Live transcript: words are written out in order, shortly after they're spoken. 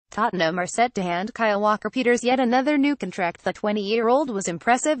Tottenham are set to hand Kyle Walker-Peters yet another new contract. The 20-year-old was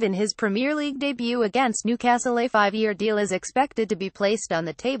impressive in his Premier League debut against Newcastle. A 5-year deal is expected to be placed on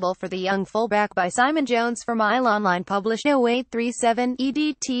the table for the young fullback by Simon Jones for Mile Online, published 0837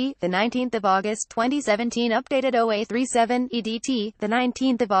 EDT, the 19th of August 2017, updated 0837 EDT, the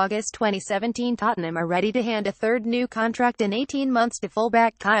 19th of August 2017. Tottenham are ready to hand a third new contract in 18 months to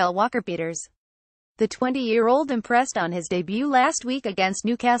fullback Kyle Walker-Peters. The 20-year-old impressed on his debut last week against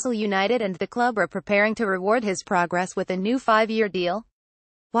Newcastle United, and the club are preparing to reward his progress with a new 5-year deal.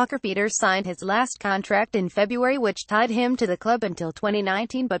 Walker-Peters signed his last contract in February, which tied him to the club until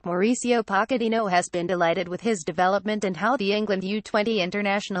 2019, but Mauricio Pochettino has been delighted with his development and how the England U20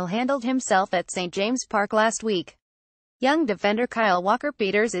 international handled himself at St James Park last week. Young defender Kyle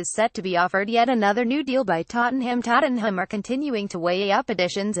Walker-Peters is set to be offered yet another new deal by Tottenham. Tottenham are continuing to weigh up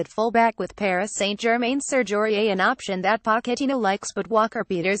additions at fullback, with Paris Saint-Germain's Serge Aurier an option that Pochettino likes, but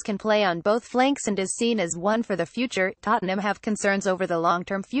Walker-Peters can play on both flanks and is seen as one for the future. Tottenham have concerns over the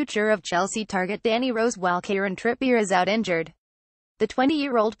long-term future of Chelsea target Danny Rose while Kieran Trippier is out injured. The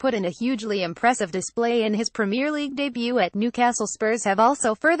 20-year-old put in a hugely impressive display in his Premier League debut at Newcastle. Spurs have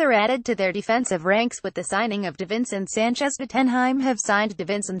also further added to their defensive ranks with the signing of Davinson Sanchez. Tottenham have signed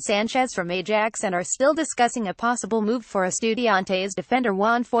Davinson Sanchez from Ajax and are still discussing a possible move for Estudiantes defender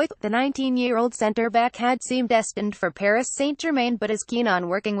Juan Foyth. The 19-year-old centre-back had seemed destined for Paris Saint-Germain but is keen on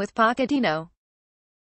working with Pochettino.